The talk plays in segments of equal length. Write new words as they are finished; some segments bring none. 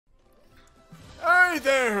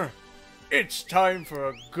there! It's time for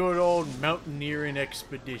a good old mountaineering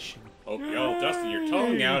expedition. Hope y'all dusting your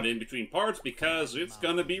tongue out in between parts because it's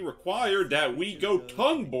gonna be required that we go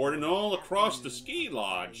tongue boarding all across the ski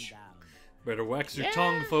lodge. Better wax your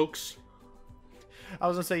tongue, folks. I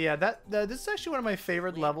was gonna say, yeah, this is actually one of my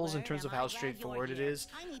favorite levels in terms of how straightforward it is.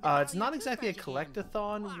 It's not exactly a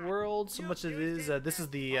collect-a-thon world so much as it is. This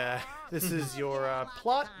is your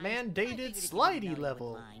plot mandated slidey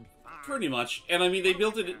level. Pretty much, and I mean they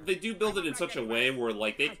do build it in such a way where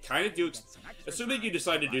like they kind of do. Assuming you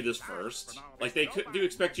decide to do this first, like they do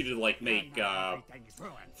expect you to like make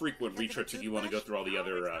frequent retrips if you want to go through all the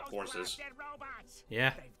other courses.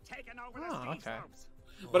 Yeah. Oh, okay.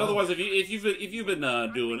 But otherwise, if you've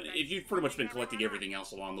pretty much been collecting everything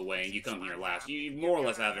else along the way, and you come here last, you more or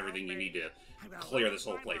less have everything you need to clear this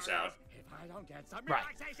whole place out. Right.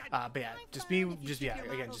 But yeah, just be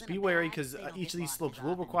wary because each of these slopes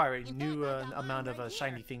will require a new amount of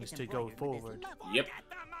shiny things to go forward. Yep.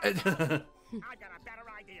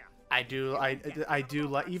 I do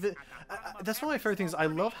like even. That's one of my favorite things. I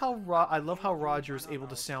love how Roger is able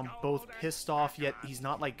to sound both pissed off yet he's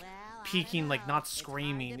not like peaking, like not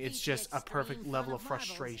screaming. It's just a perfect level of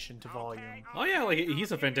frustration to volume. Oh yeah, like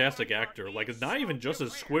he's a fantastic actor. Like it's not even just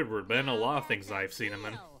as Squidward, but in a lot of things I've seen him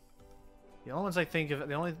in. The only ones I think of,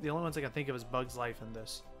 the only ones I can think of is Bug's Life in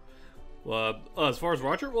this. Well, as far as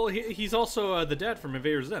Roger, well, he's also the dad from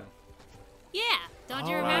Invader Zim. Yeah, don't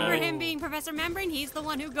you remember him being Professor Membrane? He's the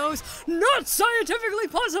one who goes, "Not scientifically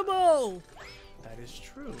possible!" That is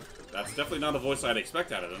true. That's definitely not a voice I'd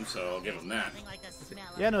expect out of him, so I'll give him that.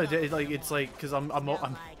 Yeah, no, it's like because I'm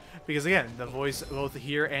because again, the voice both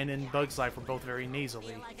here and in Bug's Life were both very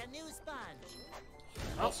nasally.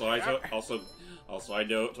 Also, I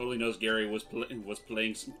totally knows Gary was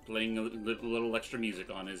playing a little extra music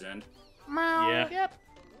on his end. Yeah. Yep.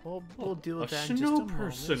 We'll deal with that in just a snow moment.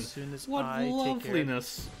 person. As soon as What I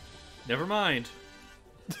loveliness. Never mind.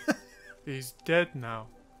 He's dead now.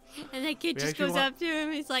 And that kid just goes up to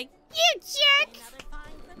him. He's like, "You jerk!"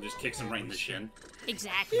 And just kicks him right in the shin.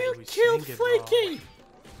 Exactly. You killed Flaky.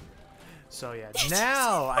 So yeah,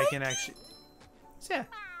 now I can actually. So yeah,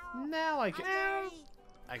 now I can.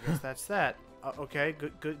 I guess that's that. Okay,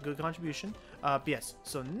 good contribution. Yes.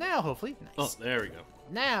 So now, hopefully, nice. Oh, there we go.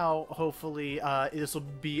 Now, hopefully, this will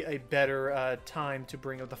be a better time to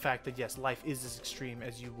bring up the fact that yes, life is as extreme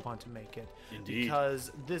as you want to make it. Indeed.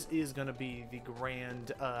 Because this is going to be the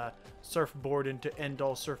grand surfboarding to end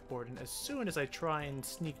all surfboarding. As soon as I try and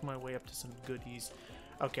sneak my way up to some goodies.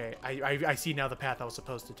 Okay, I see now the path I was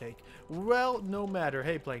supposed to take. Well, no matter.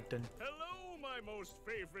 Hey, Plankton. Most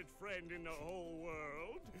favorite friend in the whole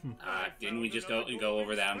world. Didn't we just go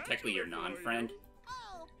over that? I'm technically your non-friend.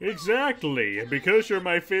 Exactly, and because you're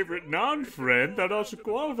my favorite non-friend, that also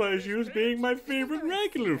qualifies you as being my favorite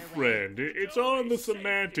regular friend. It's all in the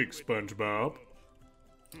semantics, SpongeBob.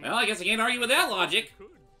 Well, I guess I can't argue with that logic.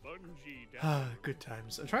 Good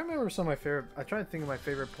times. I'm trying to remember some of my favorite. I'm trying to think of my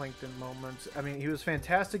favorite Plankton moments. I mean, he was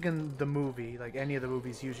fantastic in the movie. Like any of the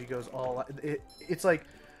movies, he usually goes all. It's like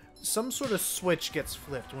some sort of switch gets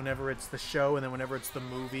flipped whenever it's the show, and then whenever it's the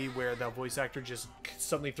movie, where the voice actor just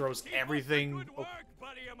suddenly throws everything.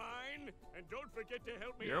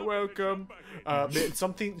 You're welcome.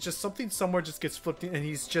 Something somewhere just gets flipped, and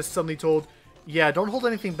he's just suddenly told, "Yeah, don't hold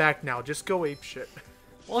anything back now. Just go ape shit."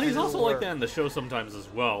 Well, he's also like that in the show sometimes as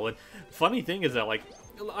well. And funny thing is that, like,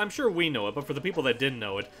 I'm sure we know it, but for the people that didn't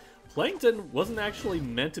know it, Plankton wasn't actually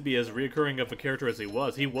meant to be as reoccurring of a character as he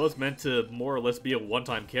was. He was meant to more or less be a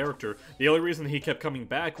one-time character. The only reason he kept coming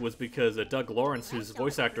back was because Doug Lawrence, whose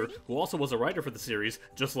voice actor, who also was a writer for the series,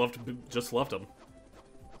 just left him.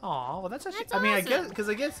 Aw, well that's actually. That's I mean, awesome.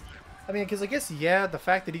 I guess, yeah. The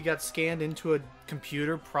fact that he got scanned into a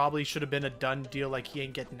computer probably should have been a done deal. Like he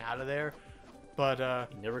ain't getting out of there. But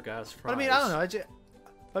he never got his fries. But I mean, I don't know.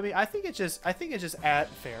 I think it just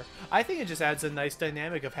fair. I think it just adds a nice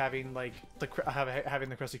dynamic of having like having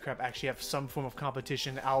the Krusty Krab actually have some form of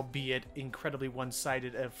competition, albeit incredibly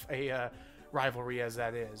one-sided of a rivalry as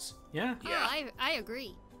that is. Yeah. Oh, I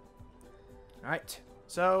agree. All right.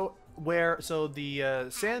 So the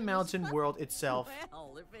Sand Mountain world itself.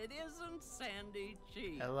 Well, if it isn't Sandy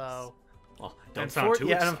Cheeks. Hello. Oh, don't sound too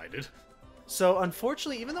excited. So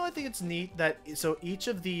unfortunately, even though I think it's neat that each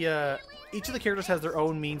of the characters has their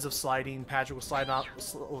own means of sliding. Patrick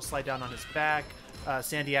will slide down on his back.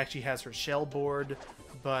 Sandy actually has her shell board,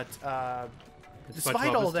 but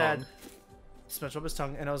despite all that, SpongeBob his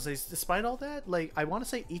tongue. And I was like, despite all that, like I want to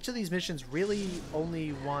say each of these missions really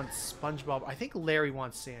only wants SpongeBob. I think Larry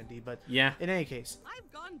wants Sandy, but yeah. In any case,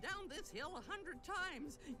 I've gone down this hill 100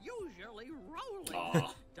 times, usually rolling.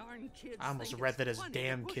 Aw. Darn kids I almost think read it's that as funny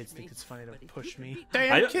damn to kids push think me, it's funny to but if push you me. beat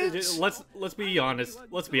Damn kids! Let's be honest.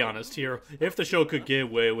 Let's be honest here. If the show could get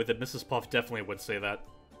away with it, Mrs. Puff definitely would say that.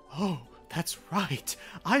 Oh, that's right.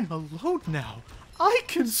 I'm alone now. I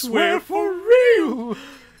can swear for real.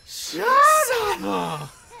 Shut up.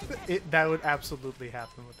 That would absolutely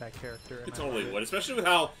happen with that character. It totally would, especially with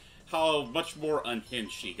how much more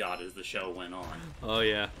unhinged she got as the show went on. Oh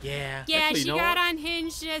yeah. Yeah. Yeah, Actually, she you know got what?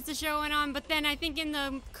 unhinged as the show went on, but then I think in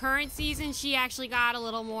the current season she actually got a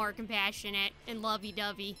little more compassionate and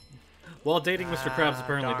lovey-dovey. Well, dating Mr. Krabs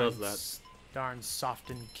apparently does that. Darn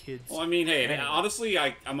softened kids. Well, I mean, hey, Anyway. honestly,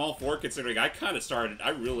 I'm all for it, considering I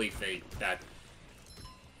really think that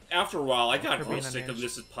after a while, I got For real being sick of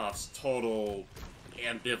unhinged. Mrs. Puff's total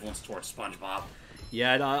ambivalence towards SpongeBob.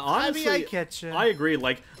 Yeah, honestly, I get you. I agree.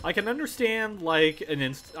 Like, I can understand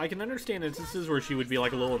instances where she would be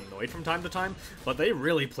like a little annoyed from time to time, but they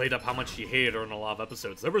really played up how much she hated her in a lot of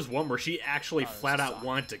episodes. There was one where she actually flat out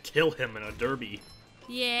wanted to kill him in a derby.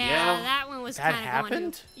 Yeah, that one was That kind of happened?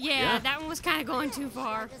 going too... Yeah, that one was kind of going too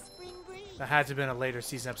far. That had to have been a later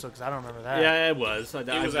season episode because I don't remember that. Yeah, it was. I was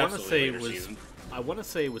want to absolutely say it later was. season. I want to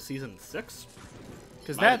say it was season 6.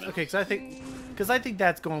 Because Might have that's been. okay. Because I think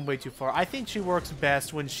that's going way too far. I think she works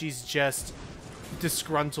best when she's just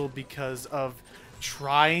disgruntled because of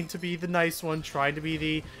trying to be the nice one, trying to be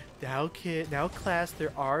the now class.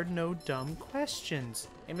 There are no dumb questions.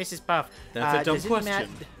 Hey, Mrs. Puff. That's a dumb does it question.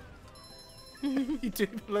 You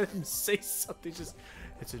didn't let him say something. Just,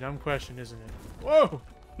 it's a dumb question, isn't it? Whoa.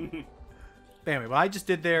 Anyway, what I just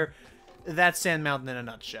did there, that's Sand Mountain in a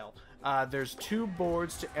nutshell. There's 2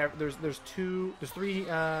 boards to there's three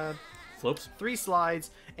Slopes. 3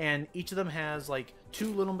 slides, and each of them has like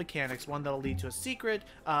 2 little mechanics. One that'll lead to a secret,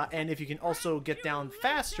 and if you can also get down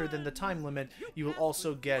faster than the time limit, you will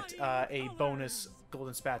also get a bonus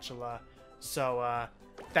golden spatula. So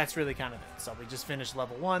that's really kind of it. So we just finished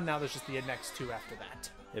level 1. Now there's just the next 2 after that.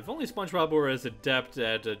 If only SpongeBob were as adept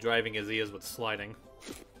at driving as he is with sliding.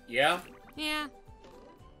 Yeah? Yeah.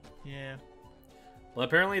 Yeah. Well,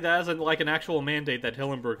 apparently that is like an actual mandate that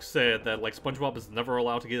Hillenburg said that like SpongeBob is never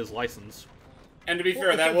allowed to get his license. And to be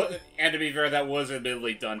fair, that was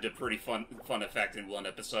admittedly done to pretty fun effect in one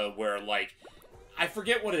episode where, like, I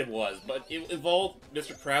forget what it was, but it involved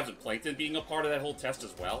Mr. Krabs and Plankton being a part of that whole test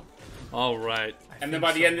as well. All right. And then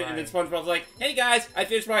by the end, and then SpongeBob's like, "Hey guys, I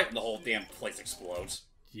finished my," and the whole damn place explodes.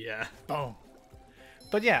 Yeah. Boom.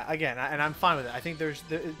 But yeah, again, and I'm fine with it. I think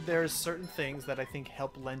there's certain things that I think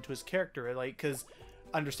help lend to his character, like because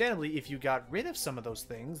understandably, if you got rid of some of those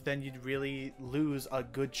things, then you'd really lose a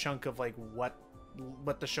good chunk of like what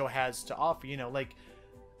the show has to offer. You know, like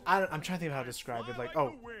I'm trying to think of how to describe it. Like,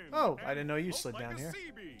 oh, I didn't know you slid down here.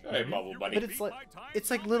 Hey, Bubble Buddy. But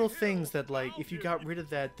it's like little things that like if you got rid of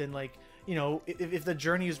that, then like you know if the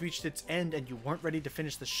journey has reached its end and you weren't ready to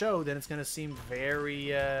finish the show, then it's gonna seem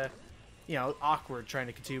very you know, awkward trying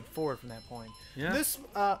to continue forward from that point. Yeah.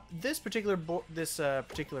 This particular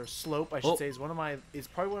slope, I should say, is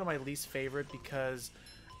probably one of my least favorite because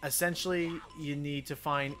essentially you need to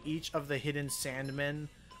find each of the hidden Sandmen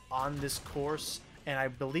on this course, and I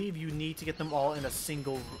believe you need to get them all in a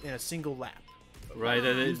single lap. Right.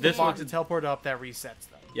 Use the This box one, to teleport up, that resets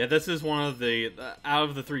them. yeah, this is one of the out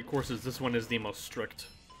of the 3 courses. This one is the most strict.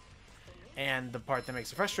 And the part that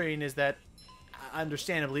makes it frustrating is that,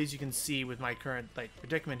 understandably, as you can see with my current like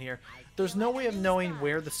predicament here, there's no way of knowing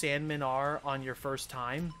where the Sandmen are on your first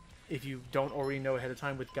time if you don't already know ahead of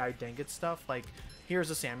time with Guy Dengit stuff. Like, here's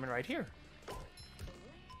a Sandman right here.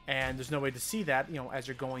 And there's no way to see that, you know, as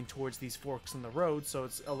you're going towards these forks in the road, so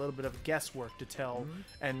it's a little bit of guesswork to tell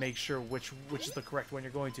and make sure which is the correct one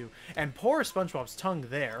you're going to. And poor SpongeBob's tongue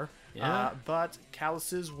there, Yeah. but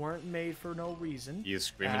calluses weren't made for no reason. He is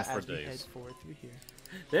screaming for as we head days. forward through here.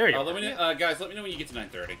 There you go. Let me know, guys. Let me know when you get to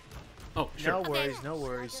 9:30. Oh, sure. No worries, no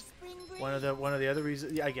worries. One of the other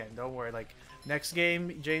reasons, yeah, again, don't worry. Like next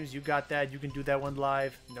game, James, you got that. You can do that one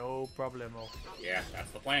live, no problemo. Yeah,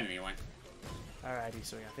 that's the plan anyway. Alrighty,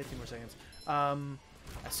 so yeah, 15 more seconds.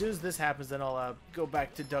 As soon as this happens, then I'll go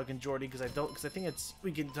back to Doug and Jordy because I think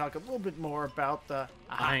we can talk a little bit more about the.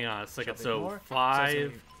 Hang on a second. Something So more? 5,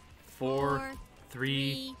 So 4,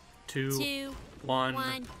 3, 2,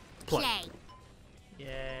 1, play.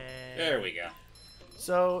 Yeah. There we go.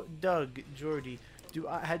 So Doug, Jordy,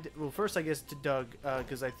 first I guess to Doug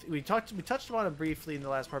because we touched upon it briefly in the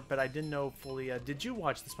last part, but I didn't know fully. Did you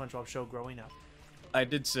watch the SpongeBob show growing up? I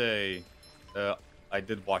did say, I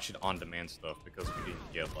did watch it on demand stuff because we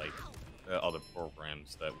didn't get like other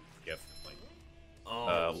programs that we get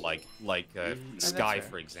from, like Sky, fair.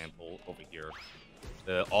 for example, over here.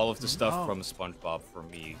 All of the stuff from SpongeBob for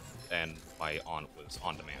me and my aunt was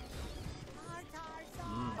on demand.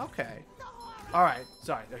 Okay. All right.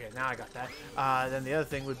 Sorry. Okay, now I got that. Then the other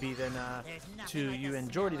thing would be then to you and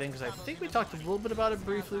Jordy then, because I think we talked a little bit about it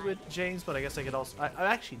briefly with James, but I guess I could also. I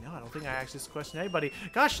actually no, I don't think I asked this question to anybody.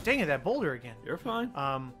 Gosh, dang it, that boulder again. You're fine.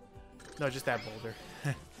 No, just that boulder.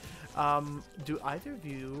 Do either of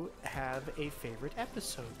you have a favorite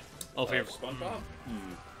episode? Oh, favorite SpongeBob?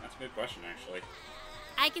 That's a good question, actually.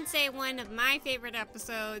 I can say one of my favorite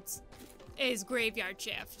episodes is Graveyard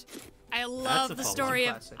Shift. I love the story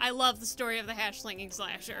of the story of the hash slinging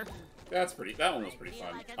slasher. That one was pretty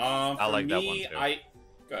fun. I like that one too.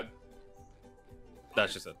 Good.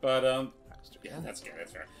 That's just it. But yeah, that's good.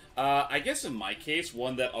 That's fair. I guess in my case,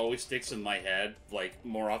 one that always sticks in my head, like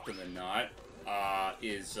more often than not,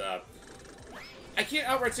 is I can't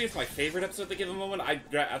outright say it's my favorite episode at the given moment. I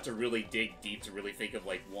have to really dig deep to really think of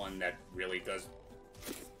like one that really does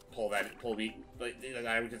pull me, like,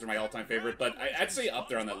 I would consider my all-time favorite. But I'd say up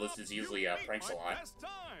there on that list is easily Pranks a Lot.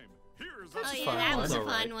 Oh yeah, that was a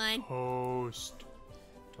fun one. Toast.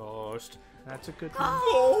 That's a good one.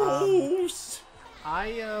 Toast.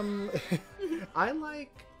 I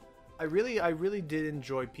really did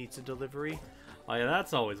enjoy Pizza Delivery. Oh yeah,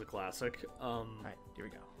 that's always a classic. Alright, here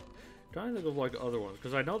we go. Trying to think of like other ones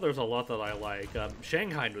because I know there's a lot that I like.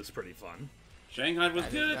 Shanghai was pretty fun. Shanghai was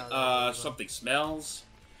good. Something Smells.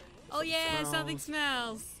 Oh yeah, Something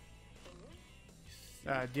Smells.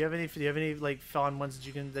 Do you have any like fond ones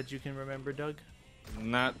that you can remember, Doug?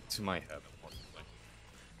 Not to my head, unfortunately.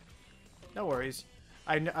 No worries.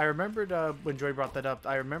 I remembered when Joy brought that up.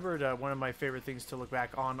 I remembered one of my favorite things to look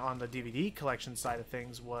back on the DVD collection side of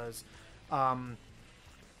things was on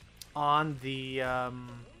the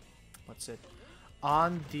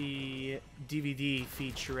on the DVD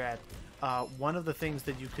featurette. One of the things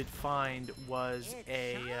that you could find was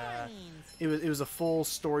it was a full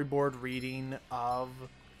storyboard reading of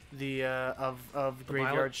the of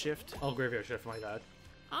Graveyard Shift. Oh, Graveyard Shift, my bad.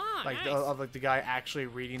 Oh, Like nice. the guy actually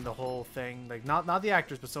reading the whole thing, like not the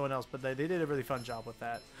actors but someone else, but they did a really fun job with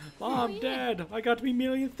that. Mom, Dad, I got to be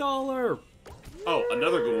 $1,000,000. Oh,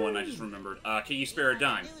 another good one I just remembered. Can You Spare a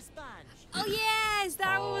Dime? Oh yes,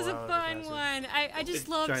 that one was a that was fun awesome. one. I just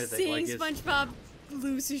love trying to think, seeing like, is- SpongeBob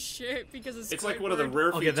lose his shit because of It's like one of the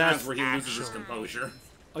rare few Okay, that's times where he loses his composure.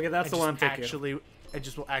 Okay, that's the one I'm thinking. I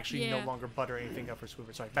just will actually no Yeah. longer butter anything up for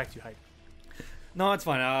Swooper. Sorry, back to you, Hype. No, it's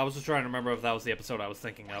fine. I was just trying to remember if that was the episode I was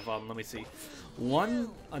thinking of. Let me see.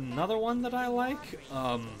 Another one that I like.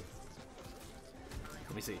 Let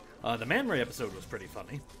me see. The Man Ray episode was pretty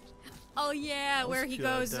funny. Oh yeah, where he good,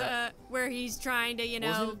 goes, where he's trying to,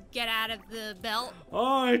 get out of the belt.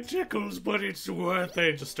 Oh, it tickles, but it's worth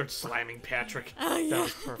it. Just start slamming Patrick. Oh That yeah.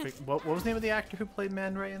 was perfect. What was the name of the actor who played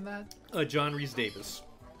Man Ray in that? John Rhys Davis,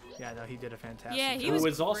 Yeah, no, he did a fantastic. Yeah, he job. was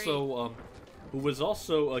who was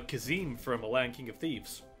also Kazim from Aladdin King of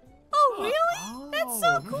Thieves. Oh really? That's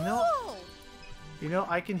so Oh, cool. no. You know,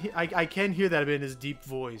 I can hear that in his deep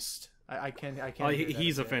voiced. I can.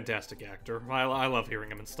 He's a fantastic actor. I love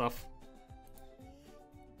hearing him and stuff.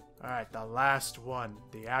 All right, the last one,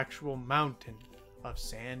 the actual mountain of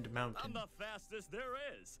Sand Mountain. I'm the fastest there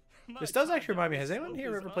is. This does actually remind me. Has anyone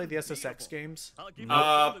here ever played the SSX games?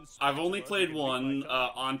 I've only played one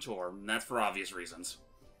on tour, and that's for obvious reasons.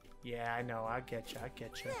 Yeah, I know. I get you.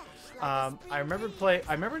 I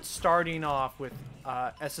remember starting off with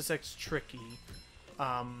SSX Tricky,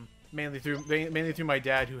 mainly through my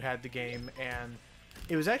dad who had the game, and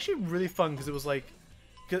it was actually really fun because it was like,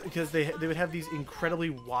 because they would have these incredibly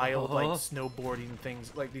wild like snowboarding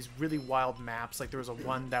things, like these really wild maps. Like there was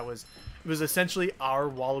one that was essentially our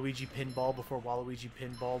Waluigi pinball before Waluigi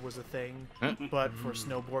pinball was a thing, but for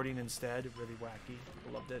snowboarding instead. Really wacky.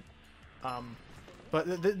 I loved it.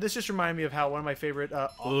 But this just reminded me of how one of my favorite.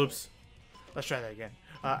 Oops. Let's try that again.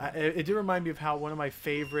 It did remind me of how one of my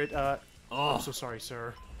favorite. I'm so sorry,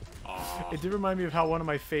 sir. It did remind me of how one of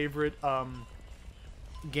my favorite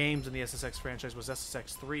games in the SSX franchise was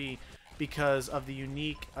SSX 3 because of the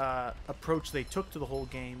unique approach they took to the whole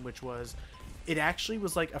game, which was it actually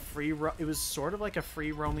was like it was sort of like a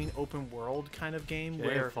free roaming open world kind of game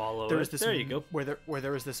where there was this where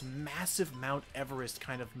there was this massive Mount Everest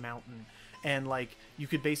kind of mountain. And like you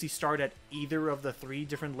could basically start at either of the 3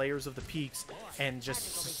 different layers of the peaks and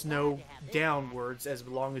just snow downwards as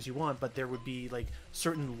long as you want, but there would be like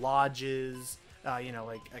certain lodges,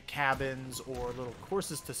 like cabins or little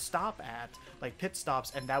courses to stop at, like pit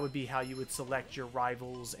stops, and that would be how you would select your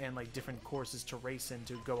rivals and like different courses to race in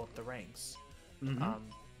to go up the ranks.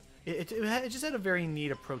 It just had a very neat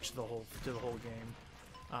approach to the whole game.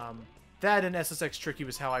 That and SSX Tricky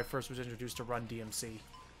was how I first was introduced to Run DMC.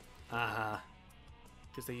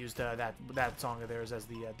 Because they used that song of theirs as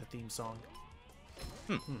the theme song.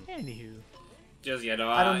 Anywho. Just, no,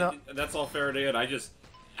 I don't know. That's all fair, dude.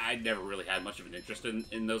 I never really had much of an interest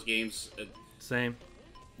in those games. Same.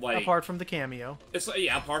 Like, apart from the cameo. It's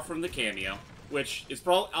apart from the cameo, which is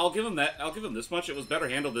probably I'll give them that. I'll give them this much. It was better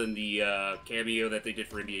handled than the cameo that they did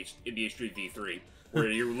for NBA Street V3, where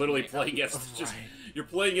you're literally playing as you're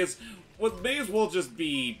playing as what may as well just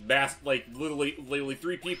be literally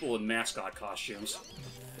 3 people in mascot costumes.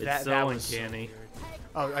 It's so uncanny.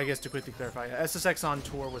 Oh, I guess to quickly clarify, SSX on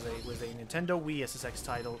Tour was a Nintendo Wii SSX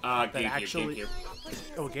title that GameCube.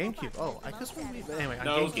 Oh, GameCube. Oh, I guess Wii. But anyway, on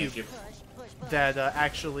No, it was GameCube. That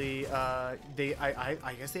actually, I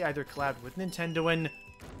guess they either collabed with Nintendo and.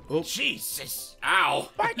 Oh, Jesus! Ow!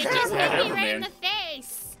 My Just camera! hit me right in the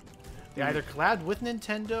face. They either collabed with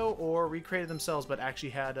Nintendo or recreated themselves, but actually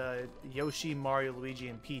had Yoshi, Mario, Luigi,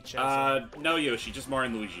 and Peach. As no Yoshi, just Mario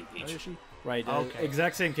and Luigi and Peach. Yoshi? right. Okay.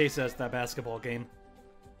 Exact same case as that basketball game.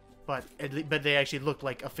 But they actually looked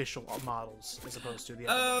like official models as opposed to the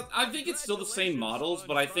other. I think it's still the same models,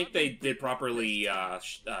 but I think they did properly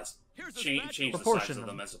change the size of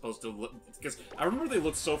them as opposed to because I remember they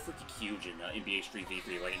looked so freaking huge in NBA Street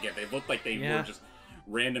V3. Like again, they looked like they were just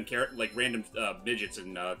random midgets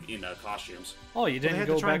in costumes. Oh, you didn't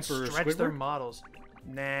go back for stretch their Squidward? models.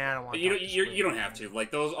 Nah, I don't want. You don't have to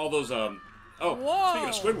like all those. Oh,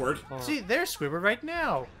 Whoa. speaking of Squidward, See, there's Squidward right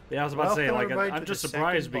now. Yeah, I was about to say, Welcome, like, everybody, I'm to just the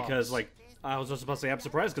surprised second because, boss. like, I was just about to say, I'm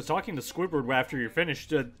surprised because talking to Squidward after you're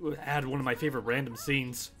finished had one of my favorite random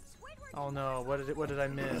scenes. Oh no, what did I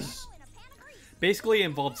miss? Basically, it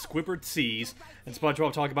involved Squidward sees, and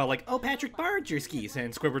SpongeBob talking about, like, oh, Patrick borrowed your skis,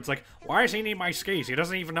 and Squidward's like, why does he need my skis? He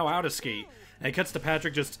doesn't even know how to ski. And it cuts to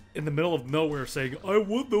Patrick just in the middle of nowhere saying, I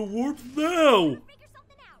want the warmth now!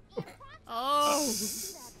 Oh.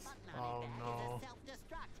 Oh no.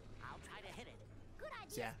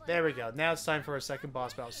 Yeah, there we go. Now it's time for a second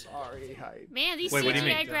boss battle. Sorry, Man, these Wait, what do you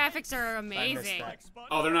CGI mean? graphics are I missed amazing. that.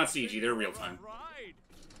 oh, they're not CG, they're real time.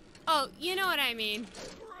 Oh, you know what I mean.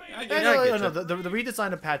 I No, guess. no, the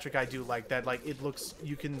redesign of Patrick, I do like that. Like, it looks,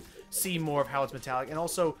 you can see more of how it's metallic. And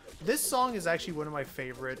also, this song is actually one of my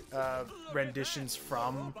favorite renditions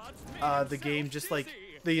from the game. Just like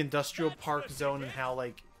the industrial park zone and how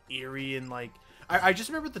like eerie and like I just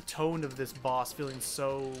remember the tone of this boss feeling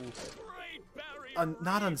so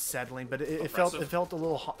not unsettling, but it felt a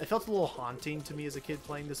little haunting to me as a kid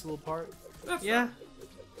playing this little part. Yeah.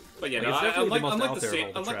 But yeah, Like, no, it's definitely the most unlike out there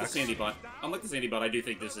of all the the tracks. Sandy Bot, I do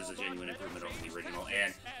think this is a genuine improvement over the original.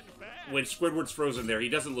 And when Squidward's frozen there, he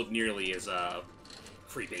doesn't look nearly as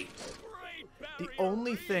creepy. The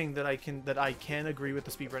only thing that I can agree with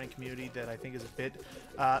the speedrunning community that I think is a bit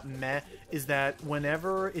meh is that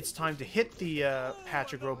whenever it's time to hit the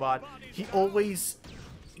Patrick robot, he always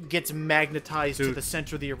gets magnetized to the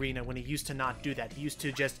center of the arena when he used to not do that. He used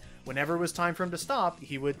to just, whenever it was time for him to stop,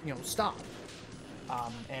 he would, stop.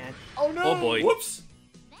 And oh no! Oh boy. Whoops!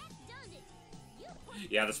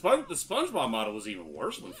 Yeah, the SpongeBob model was even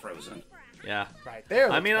worse when frozen. Yeah. Right there.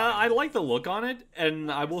 I mean, I like the look on it, and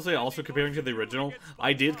I will say also comparing to the original,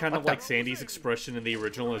 I did kind of like Sandy's expression in the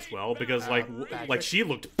original as well, because like she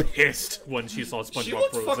looked pissed when she saw SpongeBob She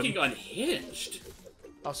looked frozen. fucking unhinged.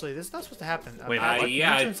 Oh, so this is not supposed to happen. Wait, what?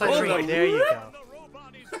 yeah, Enter inside I- the ring. There you go.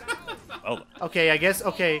 Oh, Okay, I guess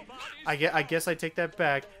I take that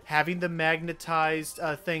back. Having the magnetized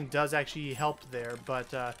thing does actually help there,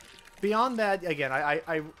 but beyond that, again,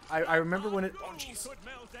 I remember when it. Oh, jeez.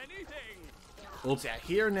 Oops. Yeah,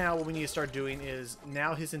 here now, what we need to start doing is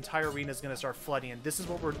now his entire arena is going to start flooding, and this is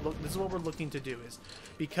what we're looking to do is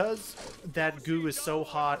because that goo is so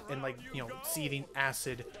hot and like seething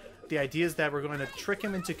acid. The idea is that we're going to trick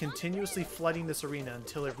him into continuously flooding this arena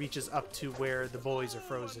until it reaches up to where the boys are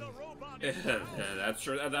frozen. I'm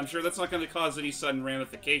sure that's not going to cause any sudden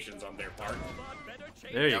ramifications on their part.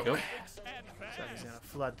 There you go. So he's going to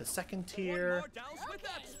flood the second tier.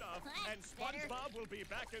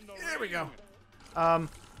 There we go. I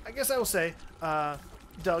guess I will say,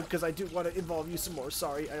 Doug, because I do want to involve you some more.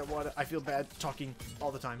 Sorry, I feel bad talking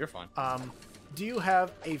all the time. you're fine. Do you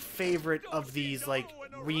have a favorite of these like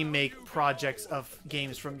remake projects of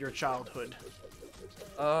games from your childhood?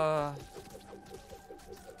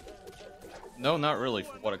 No, not really.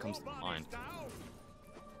 For what it comes to mind.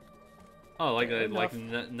 Oh,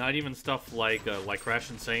 not even stuff like Crash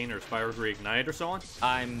Insane or Spyro Reignite or so on.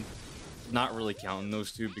 I'm not really counting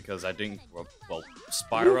those two because I didn't. Well,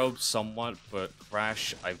 Spyro somewhat, but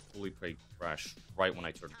Crash, I fully played Crash right when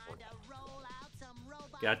I turned 4.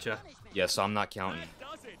 Gotcha. Yeah, so I'm not counting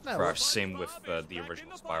Crash. Same with the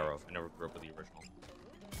original Spyro. I never grew up with the original.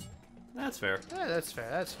 That's fair. Yeah, that's fair.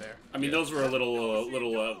 That's fair. I mean, those were a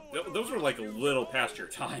those were like a little past your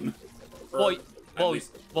time. Well,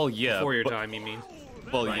 yeah. Before your but, time, you mean?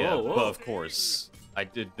 Well, Right. yeah, Whoa. but of course, I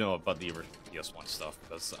did know about the original PS1 stuff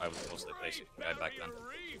because I was mostly a PlayStation guy back then.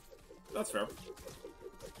 That's fair.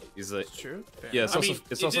 He's a, True. Fair yeah,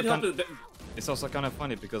 enough. it's also kind of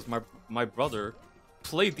funny because my brother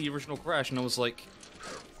played the original Crash and I was like,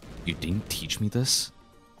 you didn't teach me this?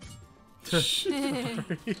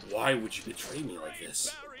 Why would you betray me like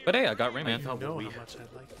this? But hey, I got Rayman. I know how much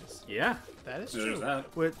I like this. Yeah. That is There's true. that.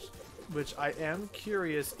 Which I am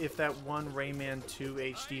curious if that one Rayman 2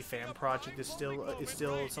 HD fan project is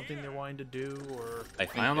still something they're wanting to do, or I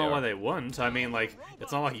don't know why they wouldn't. I mean, like,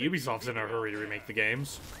 it's not like Ubisoft's in a hurry to remake the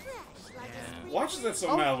games. Watch as that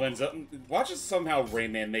somehow ends up. Watch as somehow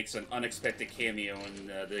Rayman makes an unexpected cameo in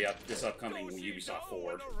this upcoming Ubisoft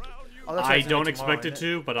Forward. Oh, that's I right, don't tomorrow, expect it isn't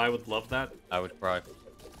to, but I would love that. I would cry.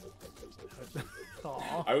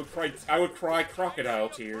 Aw. I would cry crocodile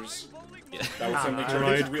tears. Yeah. That would suddenly turn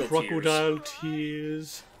Right, into real crocodile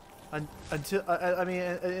tears. Until I mean,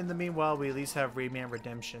 in the meanwhile, we at least have Rayman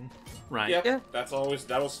Redemption. Right. Yep, Yeah.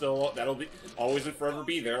 that'll be always and forever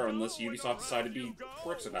be there unless Ubisoft decide to be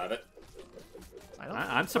pricks about it.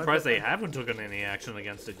 I'm surprised they haven't taken any action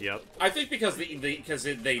against it yet. I think because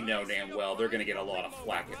they know damn well they're gonna get a lot of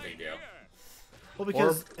flack if they do. Well,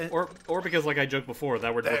 because Or because, like I joked before,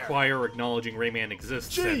 that would require acknowledging Rayman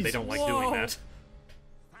exists, and they don't like doing that.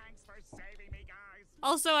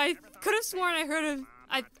 Also, I could have sworn I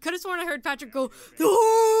heard Patrick go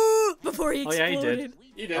 "Ah!" before he Oh, yeah, exploded. he did.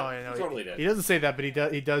 He did. Oh, I know. He totally did. He doesn't say that, but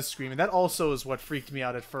he does scream, and that also is what freaked me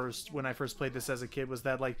out at first when I first played this as a kid. Was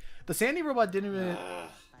that like the Sandy robot didn't even?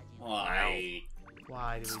 Why?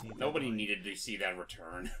 Why do we need? Nobody needed to see that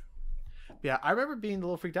return. Yeah, I remember being a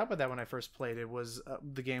little freaked out by that when I first played it. Was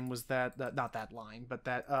the game was that not that line, but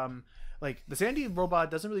that like the Sandy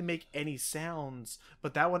robot doesn't really make any sounds,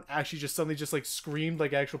 but that one actually just suddenly just like screamed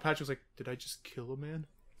like actual Patrick was like, "Did I just kill a man?"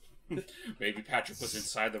 Maybe Patrick was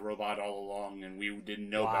inside the robot all along, and we didn't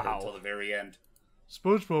know about it until the very end.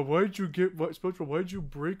 SpongeBob, why'd you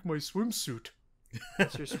break my swimsuit?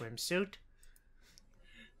 That's your swimsuit.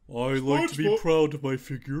 I like to be proud of my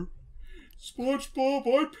figure. SpongeBob,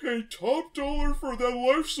 I paid top dollar for that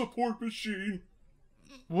life support machine.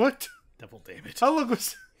 What? Devil damn it. How long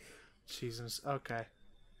was? Jesus. Okay.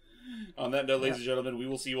 On that note, ladies and gentlemen, we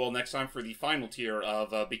will see you all next time for the final tier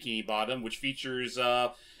of Bikini Bottom, which features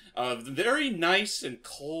the very nice and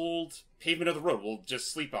cold pavement of the road we'll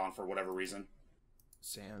just sleep on for whatever reason.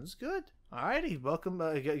 Sounds good. Alrighty, welcome.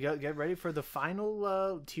 Get ready for the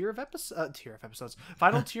final tier of episodes.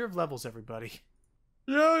 Final tier of levels, everybody.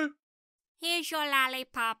 Yay! Here's your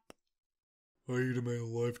lollipop. I ate a man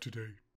alive today.